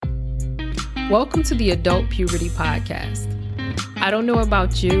Welcome to the Adult Puberty Podcast. I don't know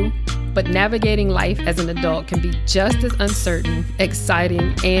about you, but navigating life as an adult can be just as uncertain,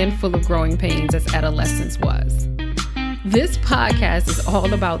 exciting, and full of growing pains as adolescence was. This podcast is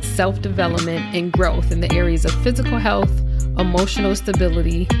all about self-development and growth in the areas of physical health, emotional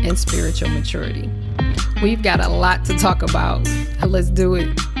stability, and spiritual maturity. We've got a lot to talk about. Let's do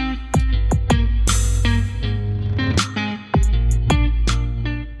it.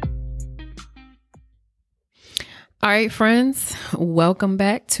 All right, friends, welcome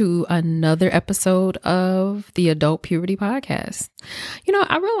back to another episode of the Adult Puberty Podcast. You know,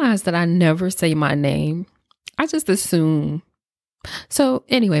 I realized that I never say my name. I just assume. So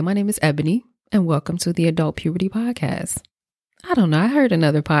anyway, my name is Ebony and welcome to the Adult Puberty Podcast. I don't know. I heard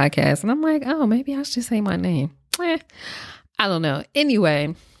another podcast and I'm like, oh, maybe I should say my name. I don't know.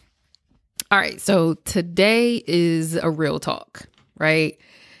 Anyway. All right. So today is a real talk, right?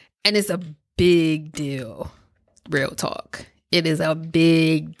 And it's a big deal. Real talk. It is a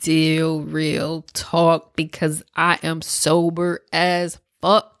big deal, real talk, because I am sober as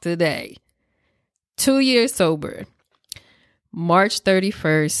fuck today. 2 years sober. March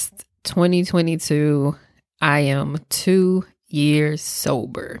 31st, 2022. I am 2 years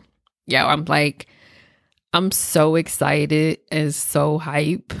sober. Yeah, I'm so excited and so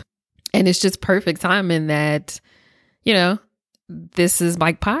hype. And it's just perfect timing that, you know, this is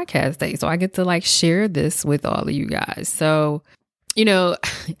like podcast day. So I get to like share this with all of you guys. So, you know,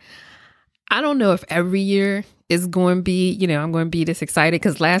 I don't know if every year is going to be, you know, I'm going to be this excited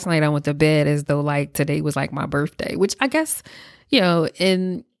because last night I went to bed as though like today was like my birthday, which I guess, you know,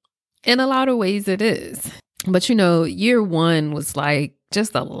 in a lot of ways it is. But, you know, year one was like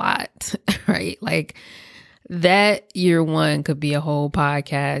just a lot, right? Like that year one could be a whole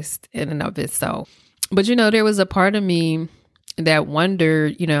podcast in and of itself. But, you know, there was a part of me that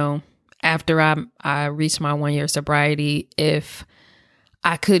wondered, you know, after I reached my 1 year sobriety, if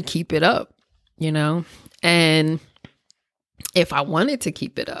I could keep it up, you know, and if I wanted to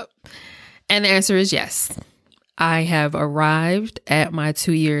keep it up. And the answer is yes. I have arrived at my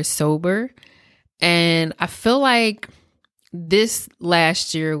 2 years sober. And I feel like this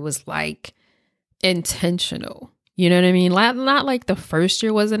last year was like intentional. You know what I mean? Not like the first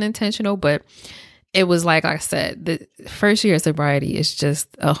year wasn't intentional, but it was like I said, the first year of sobriety is just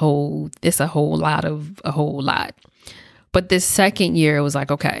a whole lot. But this second year, it was like,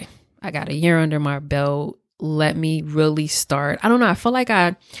 okay, I got a year under my belt. Let me really start. I don't know. I feel like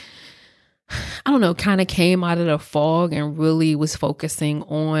I don't know, kind of came out of the fog and really was focusing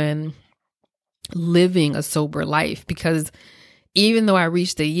on living a sober life, because even though I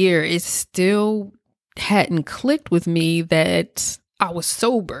reached a year, it still hadn't clicked with me that I was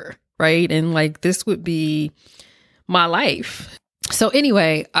sober. Right. And like this would be my life. So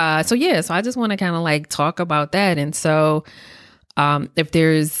anyway, so I just want to kind of like talk about that. And so if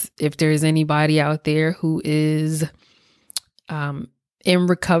there's anybody out there who is in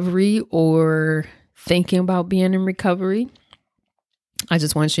recovery or thinking about being in recovery, I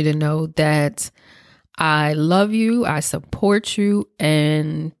just want you to know that I love you. I support you,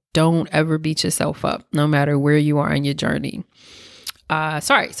 and don't ever beat yourself up, no matter where you are in your journey.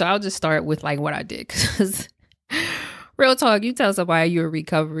 So I'll just start with like what I did, because real talk, you tell somebody you're in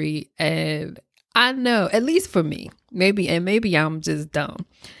recovery, and I know, at least for me, maybe I'm just dumb.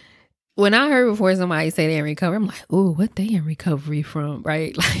 When I heard before somebody say they're in recovery, I'm like, oh, what they in recovery from,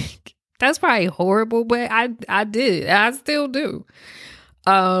 right? Like that's probably horrible, but I did, I still do.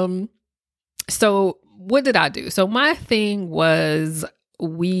 So what did I do? So my thing was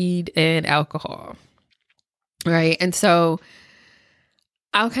weed and alcohol, right? And so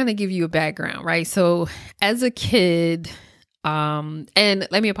I'll kind of give you a background, right? So as a kid, and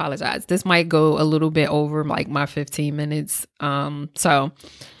let me apologize, this might go a little bit over like my 15 minutes. Just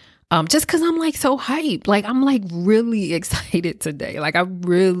cause I'm like so hyped, like I'm like really excited today. Like I'm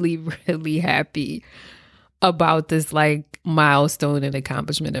really, really happy about this like milestone and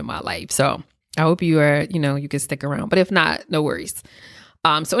accomplishment in my life. So I hope you are, you know, you can stick around, but if not, no worries.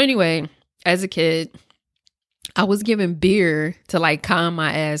 So anyway, as a kid, I was given beer to like calm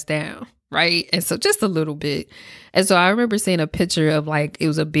my ass down, right? And so just a little bit. And so I remember seeing a picture of like, it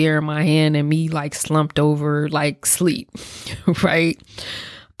was a beer in my hand and me like slumped over like sleep, right?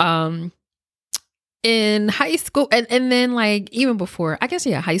 In high school, and then like even before, I guess,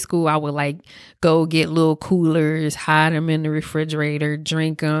 high school, I would like go get little coolers, hide them in the refrigerator,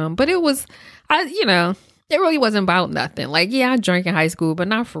 drink them. But it was, it really wasn't about nothing. Like, I drank in high school, but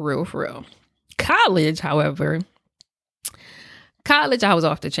not for real. College, however, I was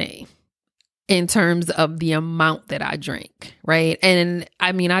off the chain. in terms of the amount that I drink, right? And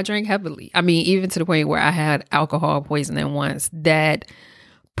I mean, I drank heavily. I mean, even to the point where I had alcohol poisoning once that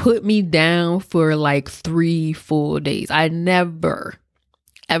put me down for like 3 full days. I never,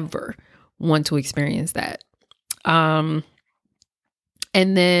 ever want to experience that. And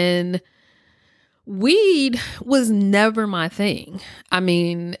then weed was never my thing. I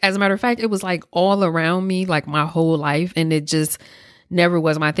mean, as a matter of fact, it was like all around me, like my whole life. And it just never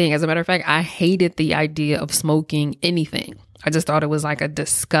was my thing. As a matter of fact, I hated the idea of smoking anything. I just thought it was like a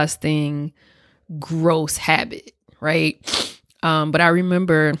disgusting, gross habit, right? But I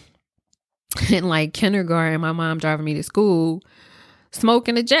remember in like kindergarten, my mom driving me to school,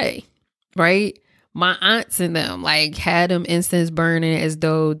 smoking a J, right? My aunts and them like had them incense burning as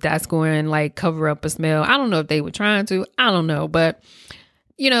though that's going to like cover up a smell. I don't know if they were trying to, I don't know, but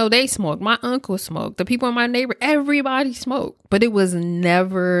you know, they smoked. My uncle smoked. The people in my neighbor, everybody smoked. But it was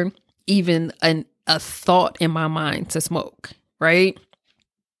never even a thought in my mind to smoke, right?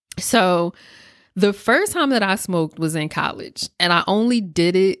 So the first time that I smoked was in college. And I only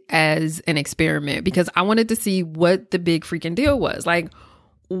did it as an experiment because I wanted to see what the big freaking deal was. Like,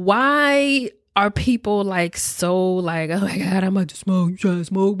 why are people like so like, oh my God, I'm about to smoke. You trying to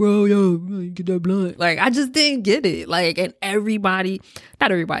smoke, bro? Yo, get that blunt. Like, I just didn't get it. Like, and not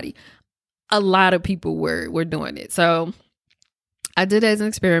everybody, a lot of people were doing it. So I did it as an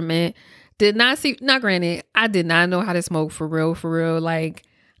experiment. Granted, I did not know how to smoke for real. Like,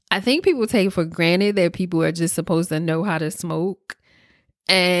 I think people take for granted that people are just supposed to know how to smoke.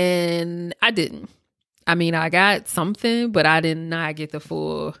 And I didn't. I mean, I got something, but I did not get the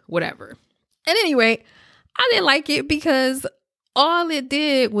full whatever. At any rate, I didn't like it because all it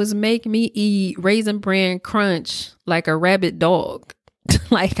did was make me eat Raisin Bran Crunch like a rabid dog.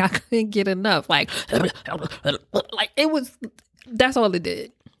 Like, I couldn't get enough. Like it was, that's all it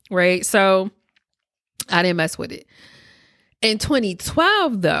did. Right. So I didn't mess with it. In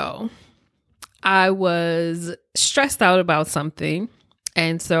 2012, though, I was stressed out about something.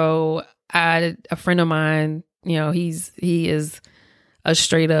 And so a friend of mine, you know, he is a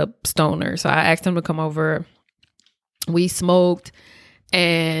straight up stoner. So I asked him to come over. We smoked,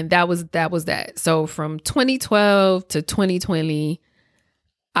 and that was that. So from 2012 to 2020,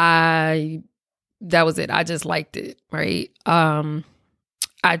 that was it. I just liked it. Right.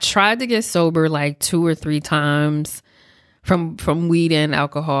 I tried to get sober like 2 or 3 times from weed and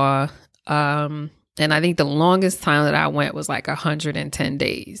alcohol. And I think the longest time that I went was like 110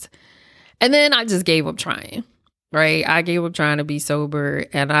 days. And then I just gave up trying. Right. I gave up trying to be sober,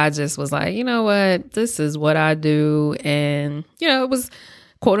 and I just was like, you know what, this is what I do. And, you know, it was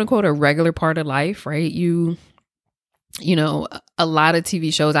quote unquote a regular part of life. Right. You know, a lot of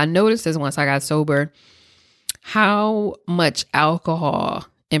TV shows. I noticed this once I got sober, how much alcohol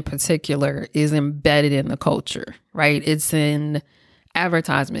in particular is embedded in the culture. Right. It's in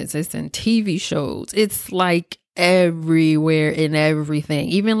advertisements. It's in TV shows. It's like everywhere in everything,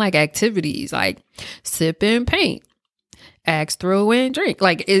 even like activities like sip and paint, axe, throw and drink.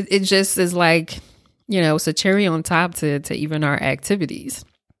 Like it just is like, you know, it's a cherry on top to even our activities.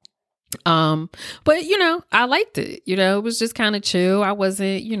 But you know, I liked it. You know, it was just kind of chill. I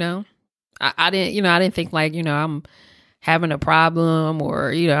wasn't, you know, I didn't think like, you know, I'm having a problem,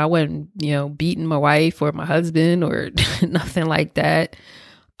 or, you know, I wasn't, you know, beating my wife or my husband or nothing like that.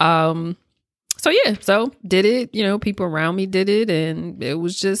 So yeah, so did it, you know, people around me did it, and it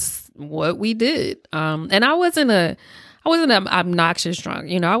was just what we did. And I wasn't an obnoxious drunk.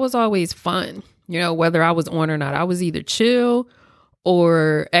 You know, I was always fun, you know, whether I was on or not. I was either chill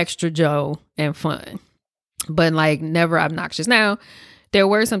or extra Joe and fun, but like never obnoxious. Now, there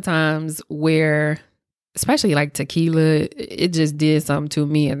were some times where, especially like tequila, it just did something to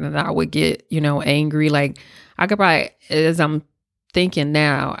me, and then I would get, you know, angry. Like I could probably, as I'm thinking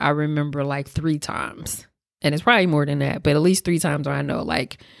now, I remember like 3 times, and it's probably more than that, but at least 3 times where I know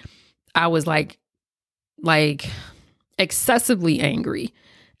like I was like excessively angry.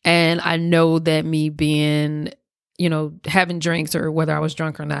 And I know that me being, you know, having drinks, or whether I was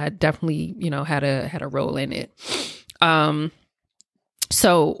drunk or not, definitely, you know, had a role in it.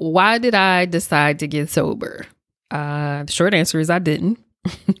 So why did I decide to get sober? The short answer is I didn't.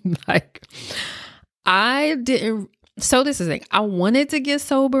 Like, I didn't. So this is the thing. I wanted to get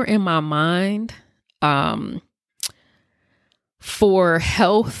sober in my mind, for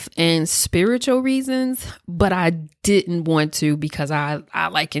health and spiritual reasons, but I didn't want to because I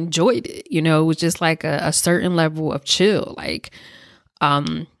like enjoyed it. You know, it was just like a certain level of chill. Like,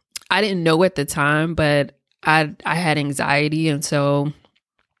 I didn't know at the time, but I had anxiety, and so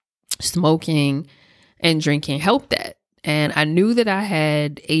smoking and drinking helped that. And I knew that I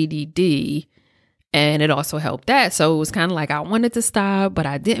had ADD, And it also helped that. So it was kind of like I wanted to stop, but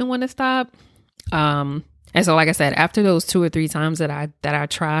I didn't want to stop. And so, like I said, after those 2 or 3 times that I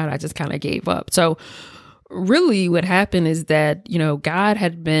tried, I just kind of gave up. So really what happened is that, God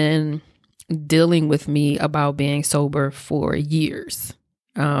had been dealing with me about being sober for years.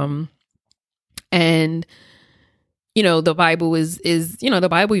 And, the Bible is, the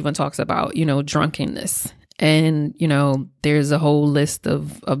Bible even talks about, drunkenness. And, there's a whole list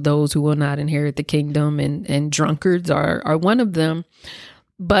of those who will not inherit the kingdom, and drunkards are one of them.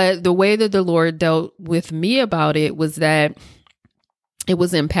 But the way that the Lord dealt with me about it was that it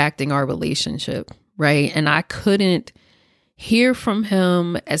was impacting our relationship, right? And I couldn't hear from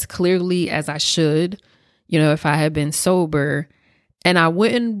him as clearly as I should, if I had been sober, and I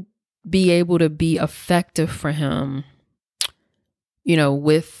wouldn't be able to be effective for him,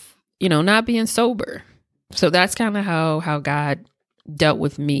 with, not being sober. So that's kind of how God dealt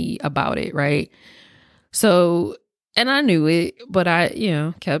with me about it, right? So, and I knew it, but I,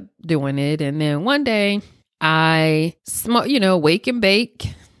 kept doing it. And then one day I wake and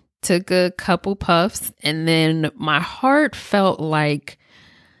bake, took a couple puffs, and then my heart felt like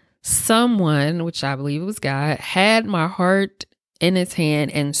someone, which I believe was God, had my heart in his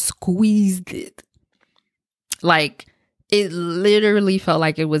hand and squeezed it. Like, it literally felt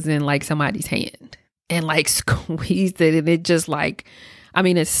like it was in like somebody's hand, and like squeezed it. And it just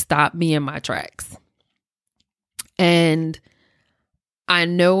it stopped me in my tracks. And I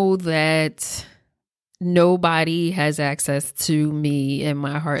know that nobody has access to me in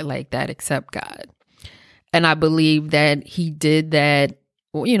my heart like that except God. And I believe that he did that,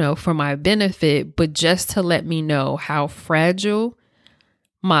 for my benefit, but just to let me know how fragile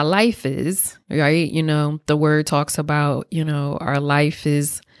my life is, right? The word talks about, our life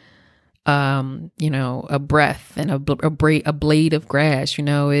is, a breath and a blade of grass,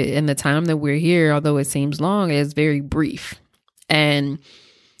 in the time that we're here, although it seems long, is very brief. And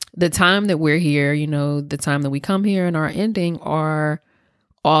the time that we're here, the time that we come here and our ending are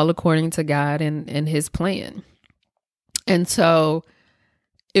all according to God and his plan. And so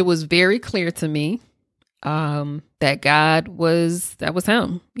it was very clear to me that that was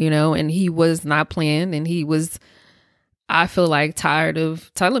him, and he was not playing, and he was, I feel like, tired of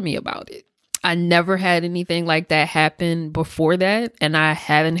telling me about it. I never had anything like that happen before that. And I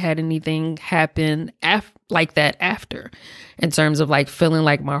haven't had anything happen like that after, in terms of like feeling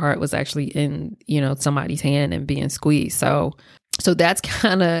like my heart was actually in, somebody's hand and being squeezed. So that's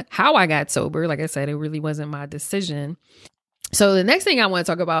kind of how I got sober. Like I said, it really wasn't my decision. So the next thing I want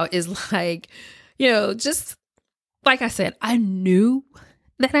to talk about is just like I said, I knew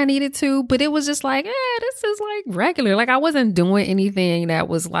that I needed to, but it was just like, this is like regular. Like I wasn't doing anything that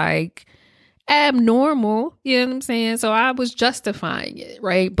was like abnormal, you know what I'm saying? So I was justifying it,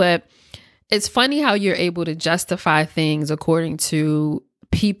 right? But it's funny how you're able to justify things according to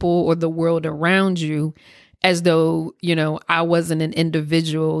people or the world around you, as though, I wasn't an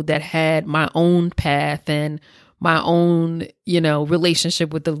individual that had my own path and my own,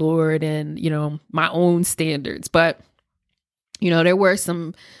 relationship with the Lord and, my own standards. But, there were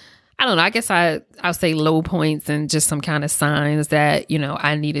some, I don't know, I guess I'll say low points and just some kind of signs that,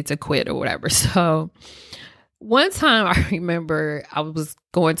 I needed to quit or whatever. So one time I remember I was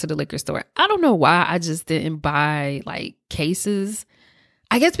going to the liquor store. I don't know why I just didn't buy like cases.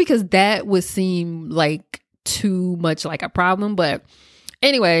 I guess because that would seem like too much like a problem. But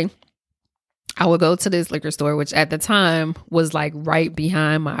anyway, I would go to this liquor store, which at the time was like right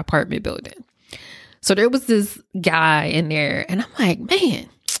behind my apartment building. So there was this guy in there, and I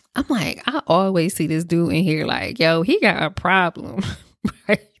always see this dude in here like, yo, he got a problem,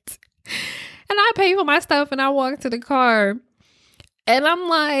 right? And I pay for my stuff and I walk to the car and I'm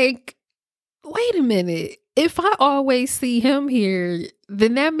like, wait a minute. If I always see him here,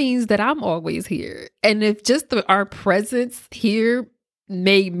 then that means that I'm always here. And if just our presence here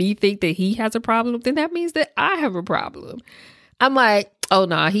made me think that he has a problem, then that means that I have a problem. I'm like, oh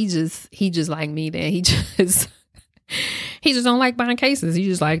no, he just like me then. He just don't like buying cases. He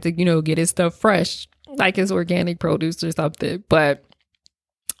just like to, get his stuff fresh, like his organic produce or something. But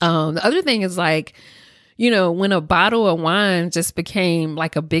the other thing is like, when a bottle of wine just became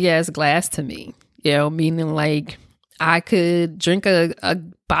like a big ass glass to me, meaning like I could drink a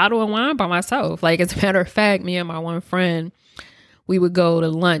bottle of wine by myself. Like, as a matter of fact, me and my one friend, we would go to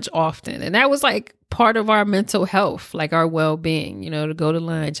lunch often. And that was like part of our mental health, like our well-being, to go to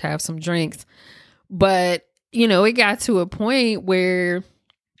lunch, have some drinks. But, it got to a point where,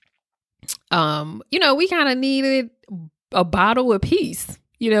 we kind of needed a bottle apiece,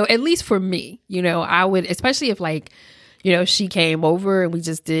 at least for me. I would, especially if like, she came over and we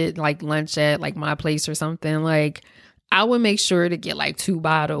just did like lunch at like my place or something, like I would make sure to get like 2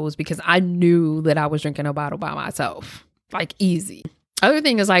 bottles because I knew that I was drinking a bottle by myself, like easy. Other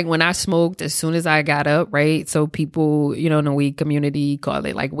thing is like when I smoked, as soon as I got up, right? So people, in the weed community call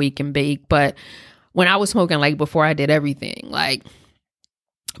it like wake and bake. But when I was smoking, like before I did everything, like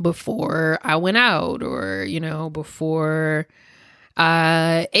before I went out or, before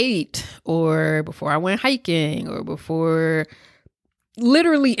I ate or before I went hiking or before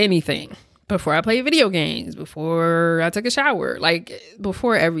literally anything, before I played video games, before I took a shower, like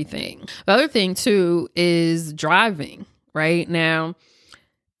before everything. The other thing too is driving. Right now,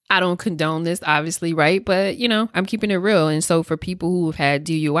 I don't condone this, obviously, right? But, I'm keeping it real. And so for people who've had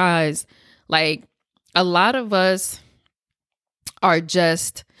DUIs, like a lot of us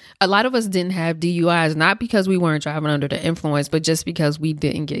didn't have DUIs, not because we weren't driving under the influence, but just because we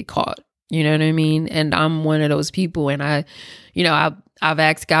didn't get caught. You know what I mean? And I'm one of those people. And I've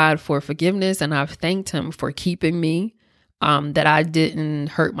asked God for forgiveness and I've thanked him for keeping me, that I didn't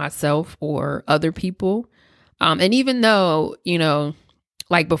hurt myself or other people. And even though,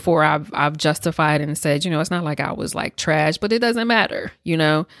 like before I've justified and said, it's not like I was like trash, but it doesn't matter.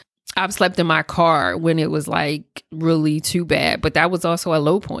 I've slept in my car when it was like really too bad, but that was also a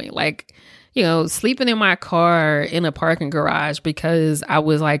low point. Like, sleeping in my car in a parking garage because I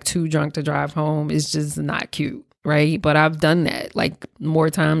was like too drunk to drive home is just not cute. Right. But I've done that like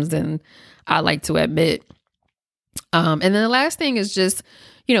more times than I like to admit. And then the last thing is just,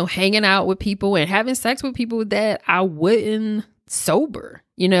 hanging out with people and having sex with people that I wouldn't sober.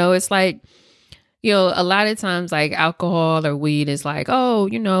 It's like, a lot of times like alcohol or weed is like, oh,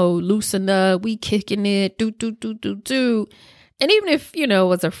 loosen up, we kicking it, do. And even if, it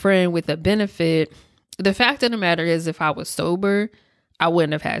was a friend with a benefit, the fact of the matter is if I was sober, I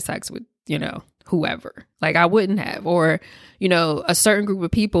wouldn't have had sex with, whoever. Like I wouldn't have, or, a certain group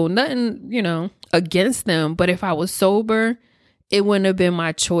of people, nothing, against them. But if I was sober, it wouldn't have been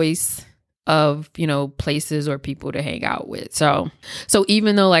my choice of, places or people to hang out with. So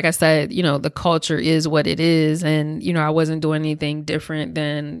even though, like I said, the culture is what it is and, I wasn't doing anything different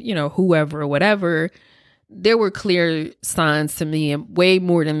than, whoever or whatever, there were clear signs to me and way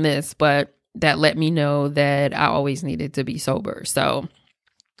more than this, but that let me know that I always needed to be sober. So,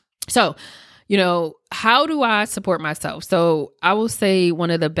 how do I support myself? So I will say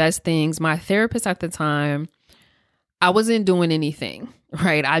one of the best things, my therapist at the time, I wasn't doing anything,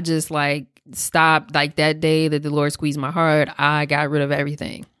 right? I just like stopped, like that day that the Lord squeezed my heart, I got rid of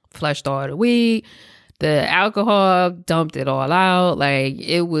everything, flushed all the weed, the alcohol, dumped it all out. Like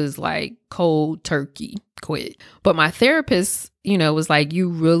it was like cold turkey, quit. But my therapist, was like, you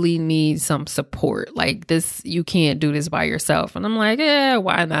really need some support. Like this, you can't do this by yourself. And I'm like, yeah,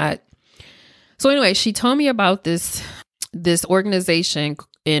 why not? So anyway, she told me about this organization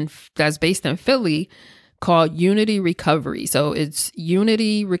that's based in Philly called Unity Recovery. So it's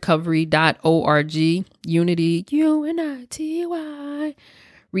unityrecovery.org, Unity, UNITY,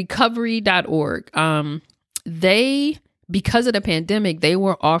 recovery.org. They, because of the pandemic, they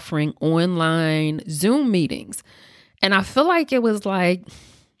were offering online Zoom meetings. And I feel like it was like,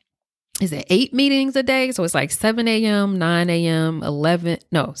 is it 8 meetings a day? So it's like 7 a.m., 9 a.m.,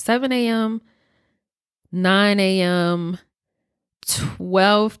 7 a.m., 9 a.m.,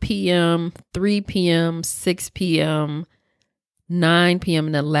 12 p.m., 3 p.m., 6 p.m., 9 p.m.,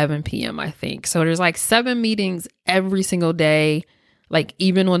 and 11 p.m., I think. So there's like 7 meetings every single day, like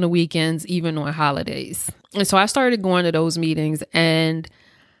even on the weekends, even on holidays. And so I started going to those meetings and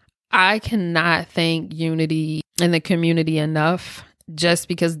I cannot thank Unity and the community enough, just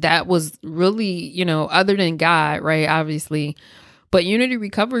because that was really, other than God, right? Obviously. But Unity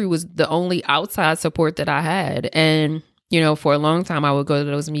Recovery was the only outside support that I had. And for a long time, I would go to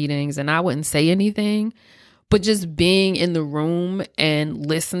those meetings and I wouldn't say anything, but just being in the room and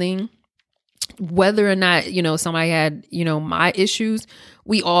listening, whether or not, somebody had, my issues,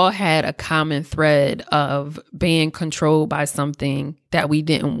 we all had a common thread of being controlled by something that we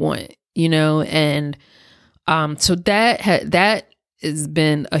didn't want, and so that has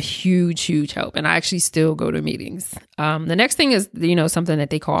been a huge, huge help. And I actually still go to meetings. The next thing is, something that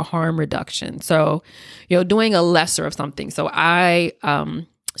they call harm reduction. So, doing a lesser of something. So I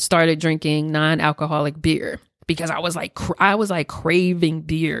started drinking non-alcoholic beer because I was like craving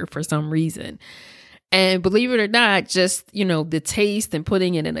beer for some reason. And believe it or not, just, the taste and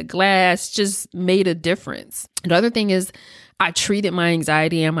putting it in a glass just made a difference. The other thing is, I treated my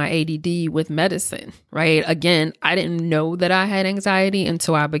anxiety and my ADD with medicine, right? Again, I didn't know that I had anxiety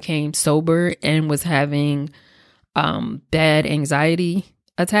until I became sober and was having bad anxiety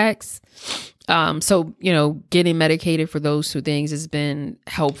attacks. So, getting medicated for those two things has been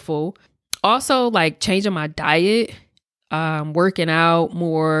helpful. Also, like changing my diet, working out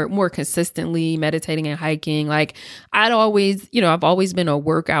more consistently, meditating and hiking. Like I've always been a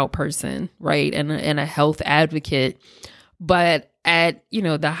workout person, right? And a health advocate. But at,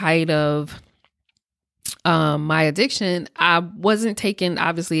 the height of my addiction, I wasn't taking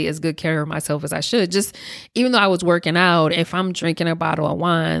obviously as good care of myself as I should. Just even though I was working out, if I'm drinking a bottle of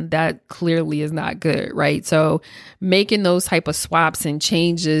wine, that clearly is not good, right? So making those type of swaps and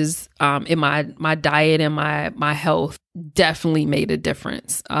changes in my diet and my health definitely made a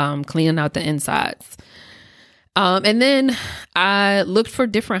difference. Cleaning out the insides. And then I looked for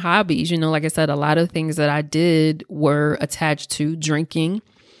different hobbies. Like I said, a lot of things that I did were attached to drinking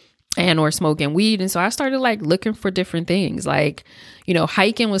and or smoking weed. And so I started like looking for different things. Like,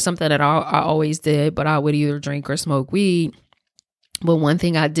 hiking was something that I always did, but I would either drink or smoke weed. But one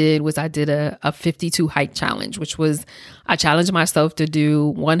thing I did was I did a 52 hike challenge, which was I challenged myself to do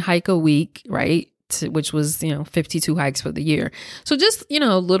one hike a week, right? Which was, 52 hikes for the year. So just,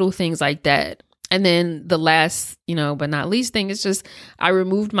 little things like that. And then the last, but not least thing is just I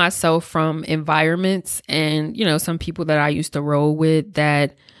removed myself from environments and, some people that I used to roll with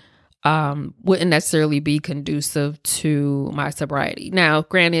that wouldn't necessarily be conducive to my sobriety. Now,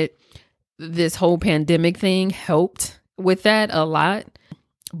 granted, this whole pandemic thing helped with that a lot,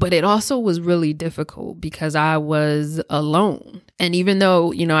 but it also was really difficult because I was alone. And even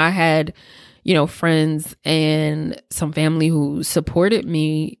though, I had, friends and some family who supported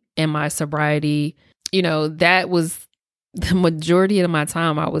me in my sobriety, that was the majority of my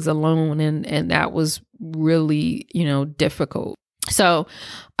time I was alone. And that was really, difficult. So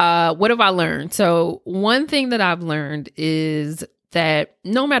what have I learned? So one thing that I've learned is that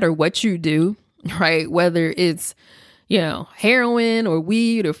no matter what you do, right, whether it's, heroin or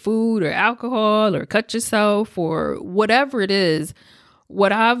weed or food or alcohol or cut yourself or whatever it is,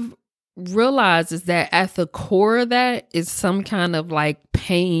 what I've realized is that at the core of that is some kind of like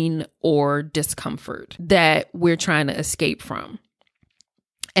pain or discomfort that we're trying to escape from.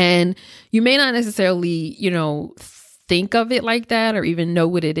 And you may not necessarily, think of it like that or even know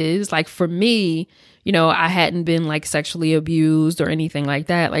what it is. Like for me, I hadn't been like sexually abused or anything like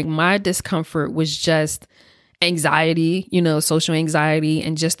that. Like my discomfort was just anxiety, social anxiety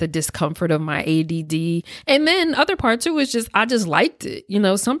and just the discomfort of my ADD. And then other part too is just, I just liked it.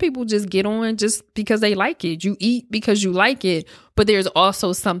 Some people just get on just because they like it. You eat because you like it, but there's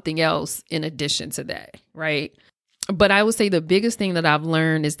also something else in addition to that, right? But I would say the biggest thing that I've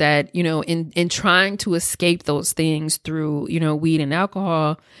learned is that, in trying to escape those things through, weed and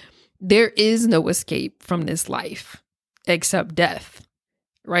alcohol, there is no escape from this life except death,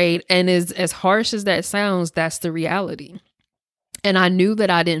 right? And as harsh as that sounds, that's the reality. And I knew that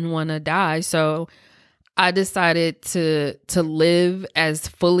I didn't want to die. So I decided to live as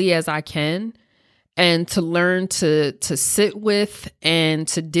fully as I can and to learn to sit with and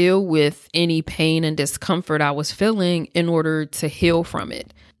to deal with any pain and discomfort I was feeling in order to heal from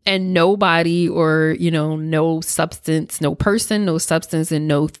it. And nobody or, no substance, no person, no substance, and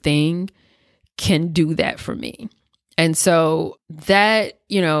no thing can do that for me. And so that,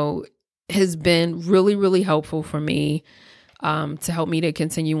 has been really, really helpful for me to help me to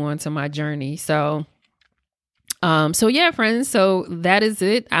continue on to my journey. So yeah, friends, so that is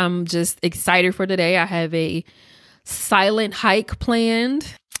it. I'm just excited for today. I have a silent hike planned.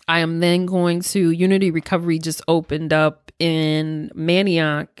 I am then going to Unity Recovery just opened up in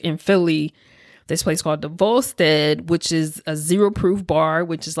Manioc in Philly, this place called the Volstead, which is a zero proof bar,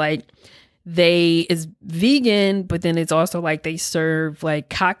 which is like is vegan, but then it's also like they serve like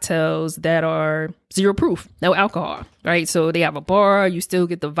cocktails that are zero proof, no alcohol, right? So they have a bar, you still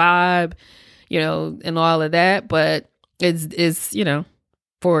get the vibe, and all of that, but it's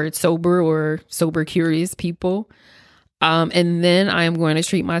for sober or sober curious people. And then I am going to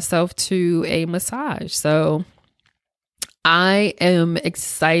treat myself to a massage. So I am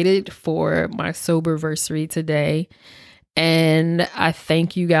excited for my soberversary today. And I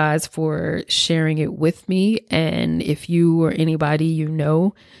thank you guys for sharing it with me. And if you or anybody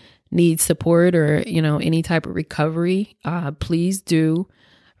needs support or, any type of recovery, please do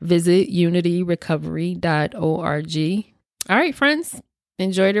visit unityrecovery.org. All right, friends,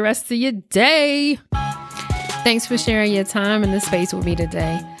 enjoy the rest of your day. Thanks for sharing your time in this space with me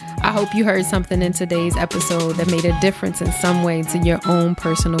today. I hope you heard something in today's episode that made a difference in some way to your own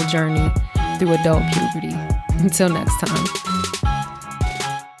personal journey through adult puberty. Until next time.